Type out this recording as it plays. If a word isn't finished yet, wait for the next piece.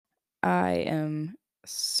I am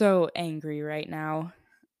so angry right now.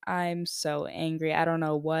 I'm so angry. I don't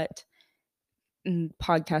know what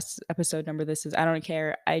podcast episode number this is. I don't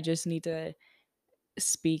care. I just need to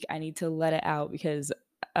speak. I need to let it out because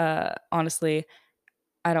honestly,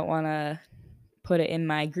 I don't want to put it in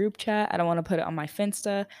my group chat. I don't want to put it on my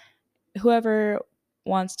Finsta. Whoever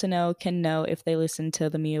wants to know can know if they listen to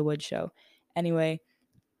the Mia Wood show. Anyway,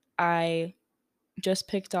 I just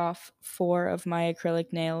picked off 4 of my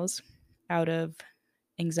acrylic nails out of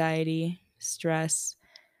anxiety, stress,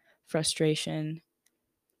 frustration.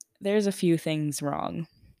 There's a few things wrong.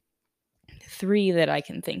 3 that I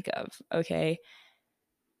can think of, okay?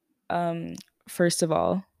 Um First of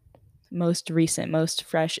all, most recent, most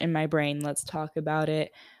fresh in my brain, let's talk about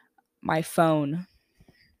it. My phone,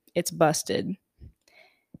 it's busted.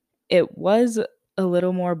 It was a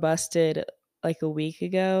little more busted like a week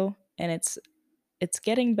ago, and it's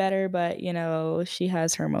getting better, but she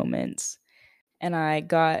has her moments. And I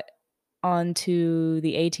got onto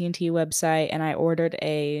the AT&T website and I ordered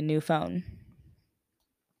a new phone.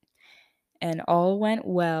 And all went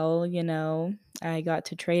well. I got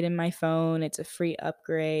to trade in my phone. It's a free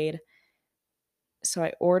upgrade. So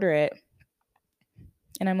I order it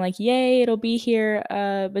and I'm like, "Yay, it'll be here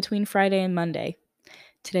between Friday and Monday."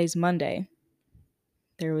 Today's Monday.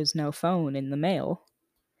 There was no phone in the mail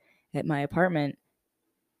at my apartment.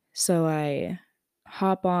 So I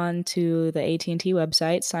hop on to the AT&T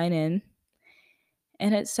website, sign in,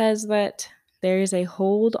 and it says that there is a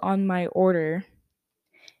hold on my order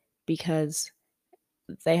because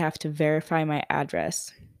they have to verify my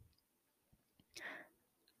address.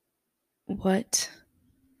 What?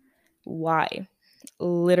 Why?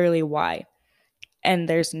 Literally, why? And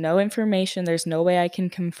there's no information, there's no way I can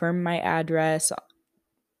confirm my address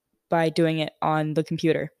by doing it on the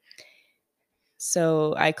computer.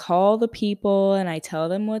 So I call the people and I tell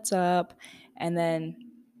them what's up, and then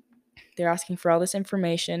they're asking for all this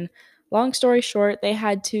information. Long story short, they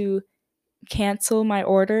had to cancel my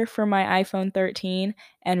order for my iPhone 13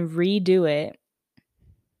 and redo it.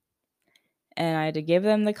 And I had to give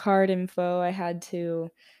them the card info. I had to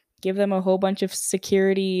give them a whole bunch of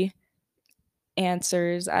security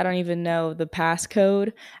answers. I don't even know the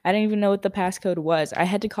passcode. I didn't even know what the passcode was. I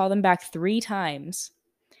had to call them back 3 times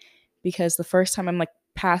because the first time I'm like,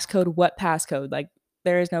 passcode, what passcode? Like,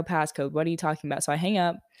 there is no passcode. What are you talking about? So I hang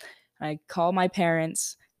up. I call my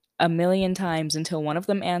parents a million times until one of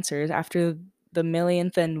them answers. After the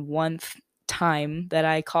millionth and one time that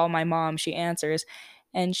I call my mom, she answers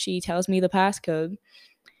and she tells me the passcode.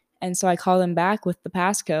 And so I call them back with the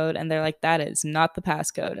passcode and they're like, that is not the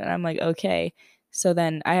passcode. And I'm like, okay. So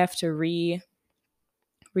then I have to reset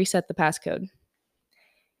the passcode.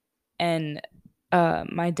 And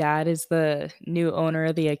my dad is the new owner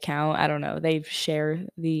of the account. I don't know. They share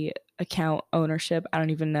the account ownership. I don't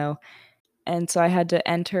even know. And so I had to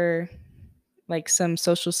enter like some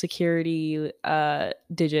social security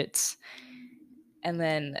digits and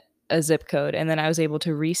then a zip code. And then I was able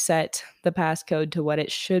to reset the passcode to what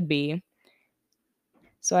it should be.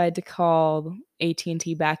 So I had to call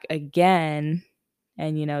AT&T back again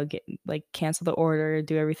and get like cancel the order,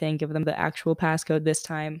 do everything, give them the actual passcode this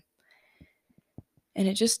time. And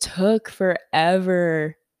it just took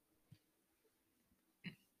forever.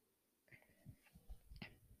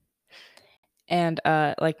 And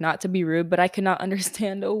like, not to be rude, but I could not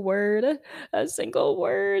understand a single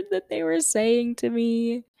word that they were saying to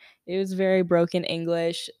me. It was very broken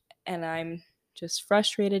English and I'm just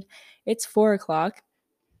frustrated. It's 4 o'clock.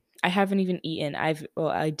 I haven't even eaten.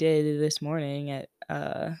 I did this morning at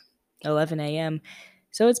 11 a.m.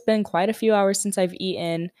 So it's been quite a few hours since I've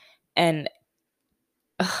eaten, and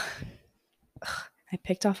I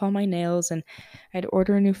picked off all my nails, and I had to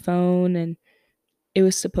order a new phone, and it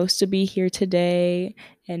was supposed to be here today,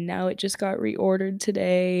 and now it just got reordered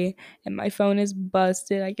today, and my phone is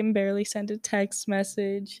busted. I can barely send a text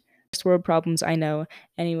message. First world problems, I know.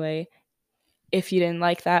 Anyway, if you didn't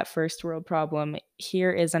like that first world problem,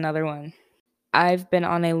 here is another one. I've been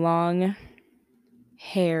on a long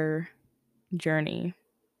hair journey,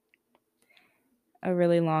 a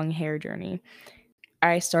really long hair journey.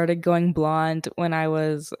 I started going blonde when I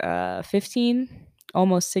was 15,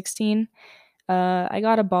 almost 16. I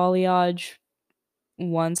got a balayage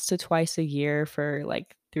once to twice a year for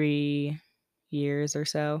like 3 years or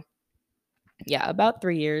so. Yeah, about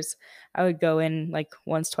 3 years. I would go in like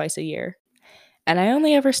once, twice a year. And I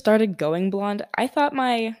only ever started going blonde. I thought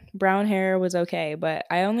my brown hair was okay, but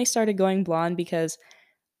I only started going blonde because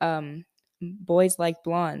boys like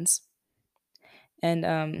blondes. And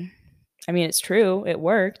I mean, it's true, it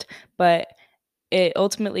worked, but it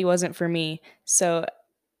ultimately wasn't for me. So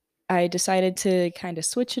I decided to kind of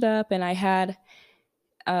switch it up, and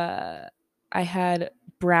uh I had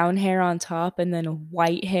brown hair on top and then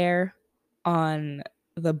white hair on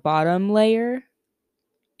the bottom layer.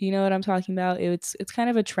 You know what I'm talking about? It's kind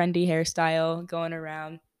of a trendy hairstyle going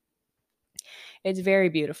around. It's very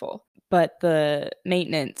beautiful, but the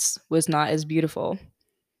maintenance was not as beautiful.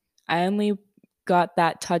 I only got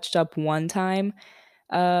that touched up one time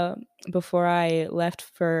uh, before I left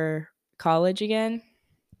for college again.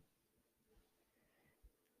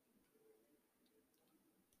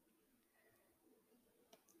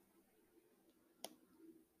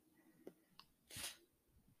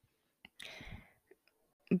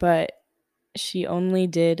 But she only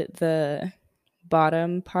did the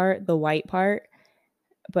bottom part, the white part,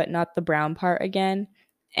 but not the brown part again.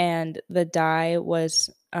 And the dye was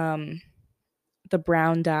the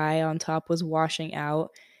brown dye on top was washing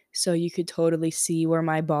out. So you could totally see where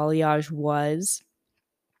my balayage was.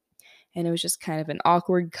 And it was just kind of an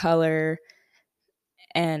awkward color.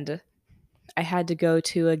 And I had to go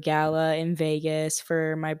to a gala in Vegas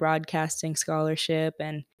for my broadcasting scholarship.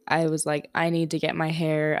 And I was like, I need to get my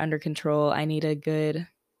hair under control. I need a good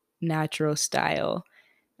natural style,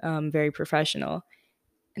 very professional.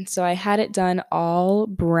 And so I had it done all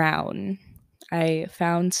brown. I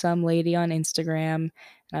found some lady on Instagram and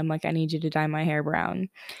I'm like, I need you to dye my hair brown.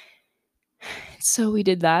 So we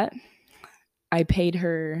did that. I paid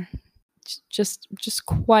her just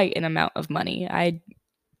quite an amount of money. I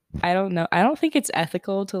don't know. I don't think it's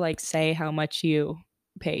ethical to like say how much you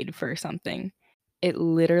paid for something. It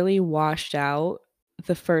literally washed out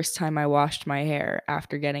the first time I washed my hair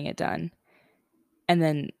after getting it done. And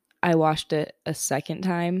then I washed it a second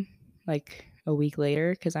time like a week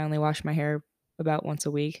later cuz I only wash my hair about once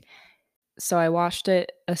a week. So I washed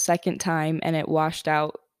it a second time and it washed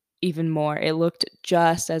out even more. It looked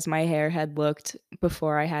just as my hair had looked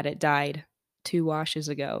before I had it dyed 2 washes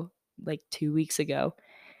ago, like 2 weeks ago.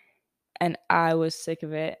 And I was sick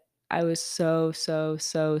of it. I was so, so,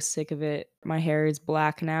 so sick of it. My hair is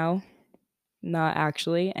black now. Not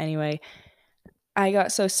actually. Anyway, I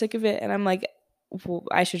got so sick of it and I'm like, well,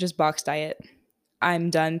 I should just box dye it. I'm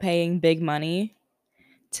done paying big money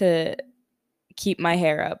to keep my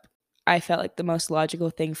hair up. I felt like the most logical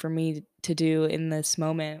thing for me to do in this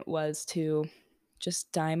moment was to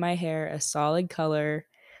just dye my hair a solid color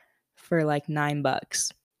for like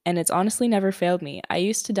 $9. And it's honestly never failed me. I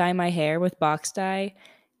used to dye my hair with box dye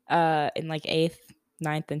in like 8th,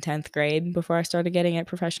 ninth, and 10th grade before I started getting it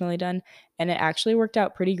professionally done. And it actually worked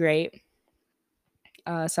out pretty great.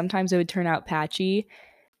 Sometimes it would turn out patchy,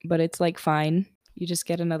 but it's like fine. You just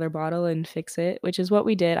get another bottle and fix it, which is what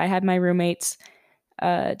we did. I had my roommates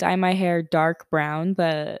dye my hair dark brown.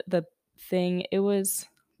 The thing, it was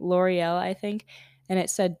L'Oreal, I think, and it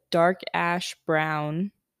said dark ash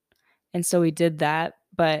brown. And so we did that,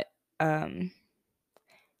 but um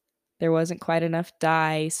there wasn't quite enough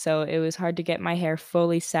dye, so it was hard to get my hair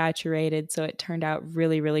fully saturated, so it turned out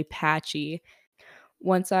really, really patchy.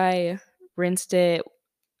 Once I rinsed it,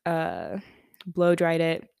 uh, blow dried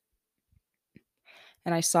it,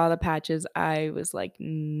 and I saw the patches, I was like,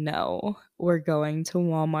 no, we're going to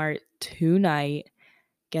Walmart tonight,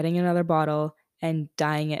 getting another bottle, and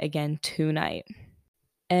dyeing it again tonight.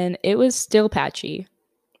 And it was still patchy.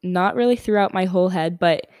 Not really throughout my whole head,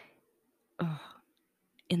 but oh,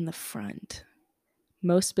 in the front.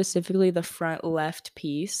 Most specifically, the front left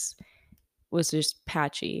piece was just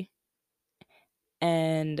patchy.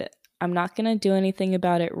 And I'm not going to do anything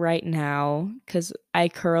about it right now because I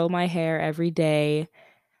curl my hair every day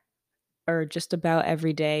or just about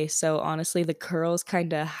every day. So honestly, the curls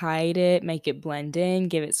kind of hide it, make it blend in,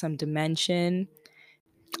 give it some dimension.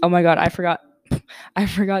 Oh my God, I forgot. I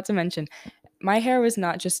forgot to mention my hair was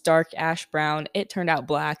not just dark ash brown, it turned out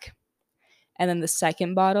black. And then the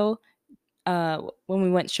second bottle, when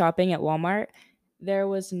we went shopping at Walmart, there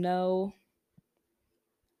was no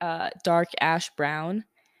dark ash brown.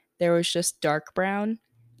 There was just dark brown,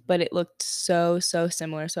 but it looked so, so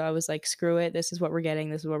similar. So I was like, screw it. This is what we're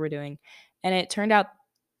getting. This is what we're doing. And it turned out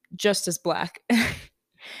just as black,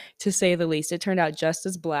 to say the least. It turned out just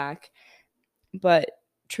as black, but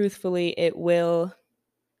truthfully, it will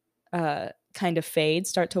kind of fade,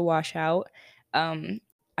 start to wash out. Um,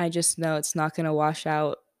 I just know it's not going to wash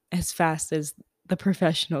out as fast as the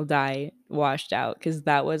professional dye washed out because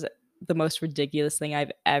that was the most ridiculous thing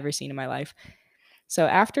I've ever seen in my life. So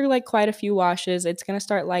after like quite a few washes, it's going to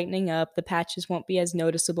start lightening up. The patches won't be as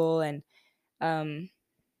noticeable. And, um,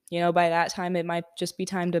 by that time, it might just be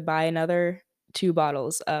time to buy another 2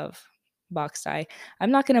 bottles of box dye.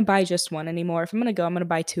 I'm not going to buy just one anymore. If I'm going to go, I'm going to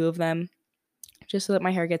buy 2 of them just so that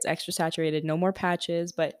my hair gets extra saturated. No more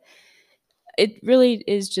patches, but It really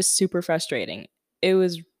is just super frustrating. It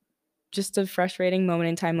was just a frustrating moment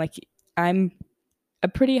in time. Like, I'm a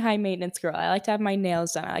pretty high maintenance girl. I like to have my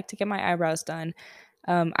nails done. I like to get my eyebrows done.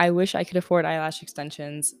 I wish I could afford eyelash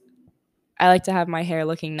extensions. I like to have my hair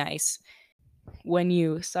looking nice. When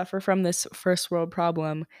you suffer from this first world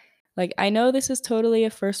problem, like, I know this is totally a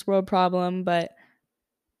first world problem, but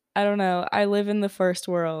I don't know. I live in the first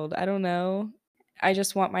world. I don't know. I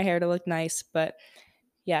just want my hair to look nice. But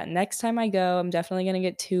yeah, next time I go, I'm definitely going to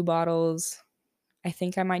get 2 bottles. I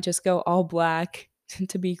think I might just go all black,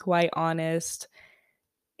 to be quite honest.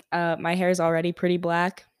 My hair is already pretty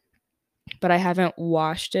black, but I haven't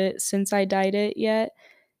washed it since I dyed it yet.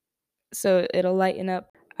 So it'll lighten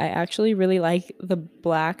up. I actually really like the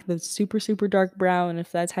black, the super, super dark brown,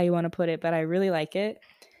 if that's how you want to put it, but I really like it.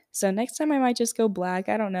 So next time I might just go black,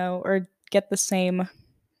 I don't know, or get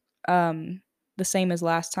um the same as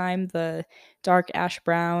last time, the dark ash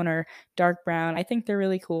brown or dark brown. I think they're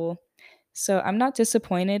really cool. So I'm not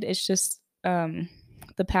disappointed. It's just the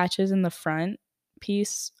patches in the front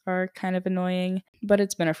piece are kind of annoying, but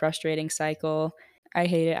it's been a frustrating cycle. I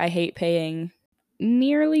hate it. I hate paying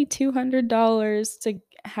nearly $200 to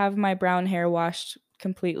have my brown hair washed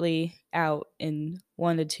completely out in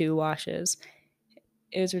 1 to 2 washes.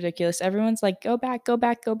 It was ridiculous. Everyone's like, go back, go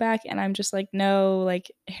back, go back. And I'm just like, no,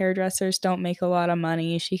 like, hairdressers don't make a lot of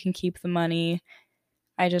money. She can keep the money.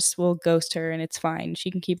 I just will ghost her and it's fine.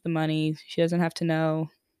 She can keep the money. She doesn't have to know.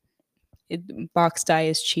 Box dye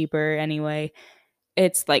is cheaper anyway.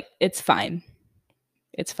 It's like, it's fine.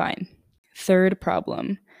 It's fine. Third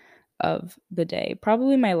problem of the day.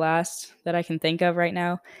 Probably my last that I can think of right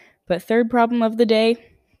now. But third problem of the day.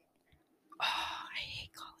 Oh, I hate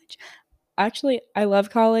college. Actually, I love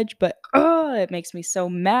college, but it makes me so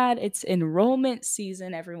mad. It's enrollment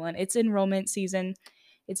season, everyone. It's enrollment season.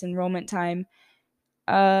 It's enrollment time.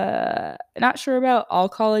 Not sure about all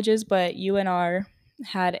colleges, but UNR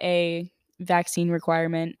had a vaccine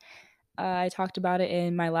requirement. I talked about it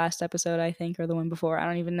in my last episode, I think, or the one before. I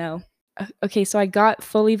don't even know. Okay, so I got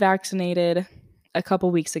fully vaccinated a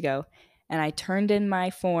couple weeks ago, and I turned in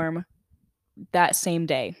my form that same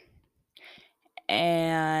day.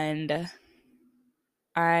 And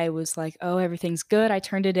I was like, oh, everything's good. I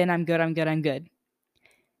turned it in. I'm good. I'm good. I'm good.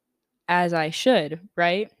 As I should,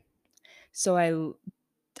 right? So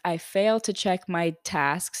I failed to check my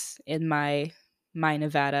tasks in my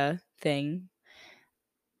Nevada thing.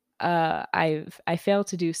 I failed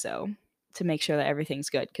to do so to make sure that everything's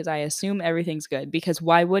good because I assume everything's good because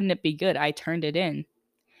why wouldn't it be good? I turned it in.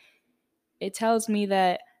 It tells me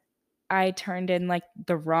that I turned in like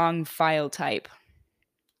the wrong file type.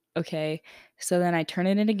 Okay. So then I turn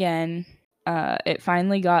it in again. It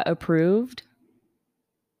finally got approved,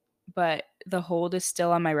 but the hold is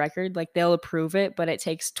still on my record. Like, they'll approve it, but it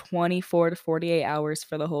takes 24 to 48 hours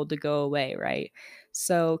for the hold to go away, right?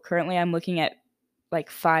 So currently I'm looking at like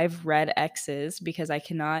 5 red X's because I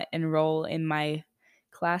cannot enroll in my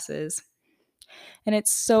classes. And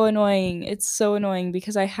it's so annoying. It's so annoying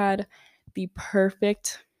because I had the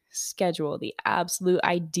perfect schedule, the absolute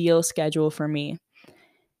ideal schedule for me.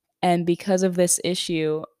 And because of this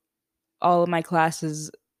issue, all of my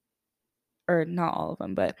classes, or not all of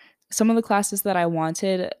them, but some of the classes that I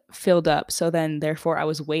wanted filled up. So then, therefore, I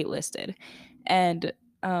was waitlisted. And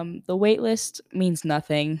the waitlist means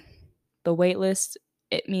nothing. The waitlist,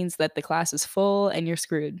 it means that the class is full and you're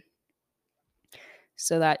screwed.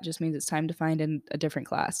 So that just means it's time to find a different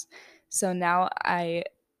class. So now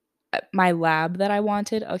my lab that I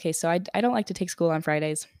wanted, okay, so I don't like to take school on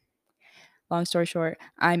Fridays. Long story short,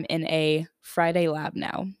 I'm in a Friday lab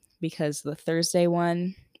now because the Thursday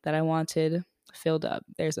one that I wanted filled up.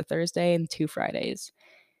 There's a Thursday and 2 Fridays.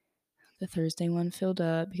 The Thursday one filled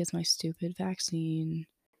up because my stupid vaccine.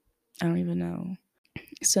 I don't even know.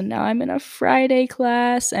 So now I'm in a Friday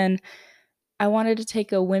class and I wanted to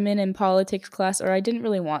take a women in politics class, or I didn't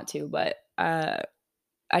really want to, but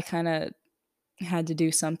I kind of had to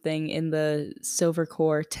do something in the Silver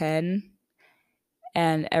Core 10,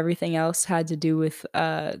 and everything else had to do with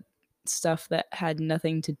stuff that had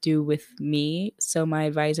nothing to do with me. So my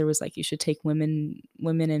advisor was like, you should take women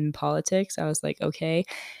in politics. I was like, okay.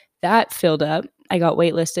 That filled up. I got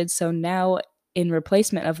waitlisted. So now, in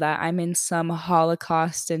replacement of that, I'm in some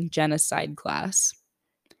Holocaust and genocide class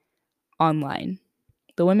online.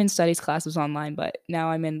 The women's studies class was online, but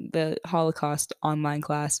now I'm in the Holocaust online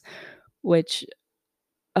class, which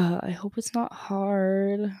I hope it's not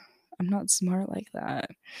hard. I'm not smart like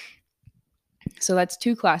that. So that's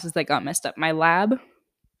 2 classes that got messed up. My lab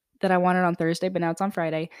that I wanted on Thursday, but now it's on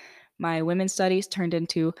Friday. My women's studies turned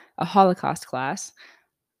into a Holocaust class.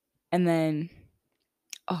 And then,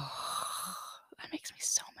 oh, makes me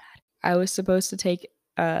so mad. I was supposed to take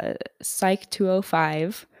Psych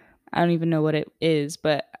 205. I don't even know what it is,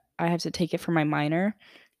 but I have to take it for my minor.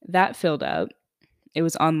 That filled up. It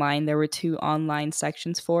was online. There were 2 online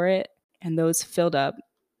sections for it, and those filled up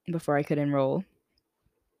before I could enroll.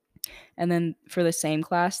 And then for the same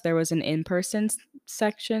class, there was an in-person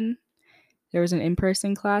section. There was an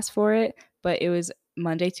in-person class for it, but it was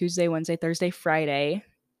Monday, Tuesday, Wednesday, Thursday, Friday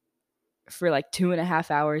for like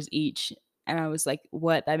 2.5 hours each. And I was like,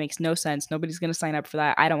 what? That makes no sense. Nobody's going to sign up for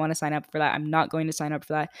that. I don't want to sign up for that. I'm not going to sign up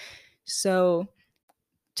for that. So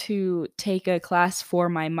to take a class for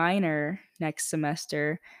my minor next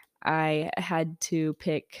semester, I had to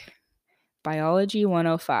pick Biology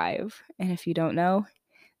 105. And if you don't know,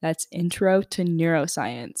 that's Intro to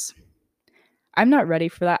Neuroscience. I'm not ready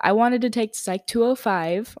for that. I wanted to take Psych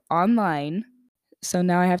 205 online. So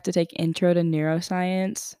now I have to take Intro to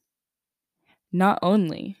Neuroscience. Not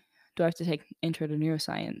only do I have to take Intro to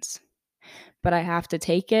Neuroscience, but I have to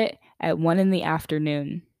take it at 1 in the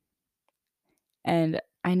afternoon. And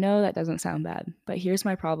I know that doesn't sound bad, but here's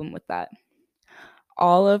my problem with that.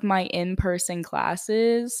 All of my in-person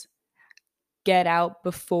classes get out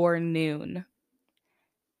before noon.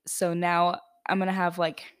 So now I'm going to have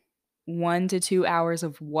like 1 to 2 hours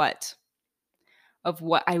of what? Of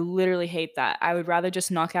what? I literally hate that. I would rather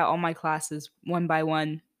just knock out all my classes one by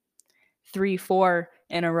one, 3, 4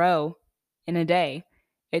 in a row in a day.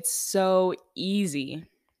 It's so easy.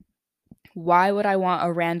 Why would I want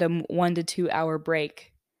a random 1 to 2 hour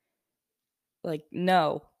break? Like,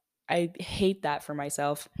 no, I hate that for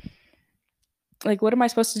myself. Like, what am I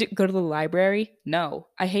supposed to do? Go to the library? No,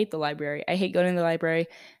 I hate the library. I hate going to the library.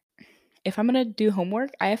 If I'm going to do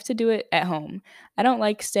homework, I have to do it at home. I don't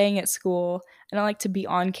like staying at school. I don't like to be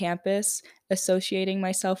on campus, associating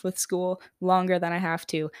myself with school longer than I have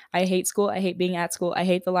to. I hate school. I hate being at school. I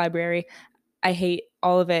hate the library. I hate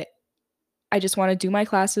all of it. I just want to do my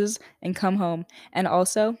classes and come home. And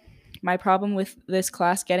also, my problem with this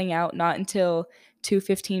class getting out not until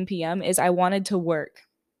 2:15 p.m. is I wanted to work.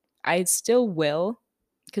 I still will,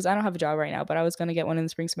 because I don't have a job right now, but I was going to get one in the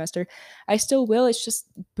spring semester. I still will. It's just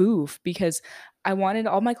boof, because I wanted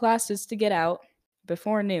all my classes to get out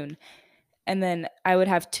before noon. And then I would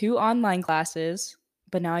have 2 online classes,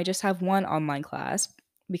 but now I just have 1 online class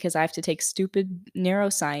because I have to take stupid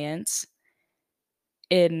neuroscience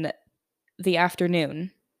in the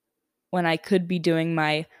afternoon when I could be doing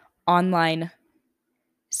my online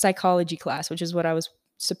psychology class, which is what I was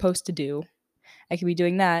supposed to do. I could be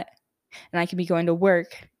doing that, and I could be going to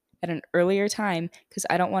work at an earlier time because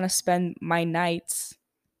I don't want to spend my nights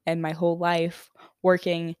and my whole life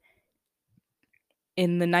working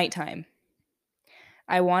in the nighttime.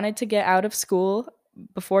 I wanted to get out of school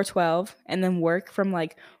before 12 and then work from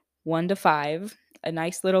like 1 to 5, a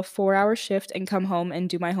nice little 4-hour shift, and come home and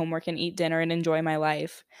do my homework and eat dinner and enjoy my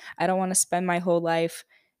life. I don't want to spend my whole life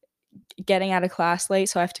getting out of class late,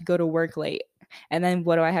 so I have to go to work late. And then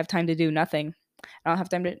what do I have time to do? Nothing. I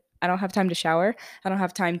don't have time to shower. I don't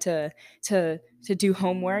have time to do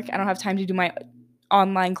homework. I don't have time to do my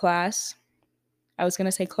online class. I was going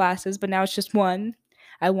to say classes, but now it's just 1.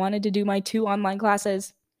 I wanted to do my 2 online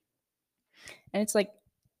classes. And it's like,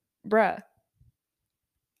 bruh,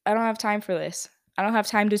 I don't have time for this. I don't have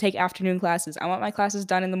time to take afternoon classes. I want my classes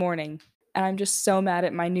done in the morning. And I'm just so mad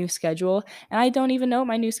at my new schedule. And I don't even know what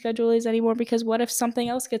my new schedule is anymore, because what if something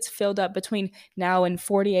else gets filled up between now and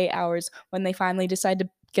 48 hours when they finally decide to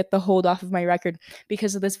get the hold off of my record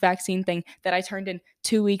because of this vaccine thing that I turned in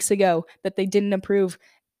 2 weeks ago that they didn't approve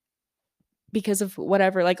because of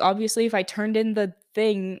whatever. Like, obviously, if I turned in the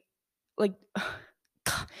thing, like,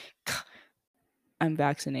 I'm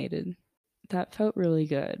vaccinated. That felt really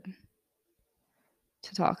good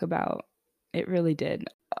to talk about. It really did.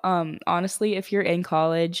 Honestly, if you're in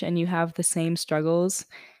college and you have the same struggles,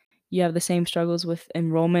 with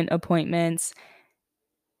enrollment appointments,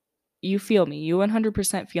 you feel me. You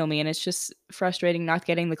 100% feel me. And it's just frustrating not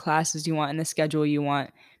getting the classes you want and the schedule you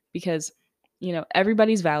want, because,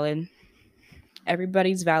 everybody's valid.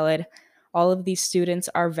 Everybody's valid. All of these students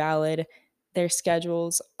are valid. Their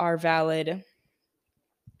schedules are valid.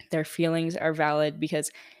 Their feelings are valid, because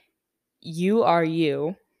you are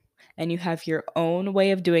you. And you have your own way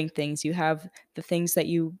of doing things. You have the classes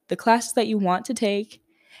that you want to take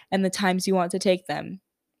and the times you want to take them.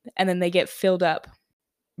 And then they get filled up.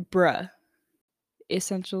 Bruh.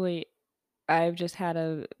 Essentially, I've just had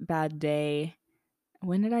a bad day.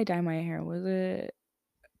 When did I dye my hair? Was it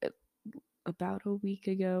about a week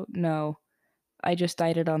ago? No, I just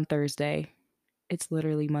dyed it on Thursday. It's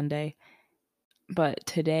literally Monday. But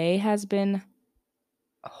today has been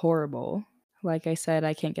horrible. Like I said,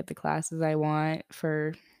 I can't get the classes I want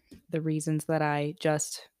for the reasons that I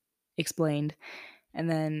just explained. And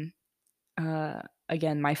then,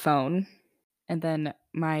 again, my phone. And then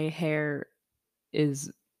my hair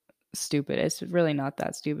is stupid. It's really not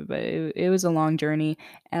that stupid, but it was a long journey,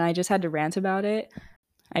 and I just had to rant about it.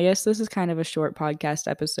 I guess this is kind of a short podcast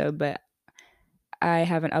episode, but I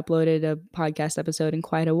haven't uploaded a podcast episode in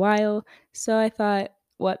quite a while, so I thought,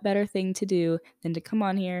 what better thing to do than to come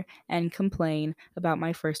on here and complain about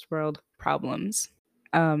my first world problems.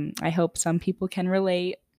 I hope some people can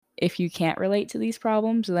relate. If you can't relate to these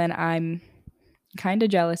problems, then I'm kind of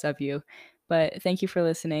jealous of you. But thank you for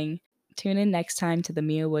listening. Tune in next time to the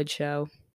Mia Wood Show.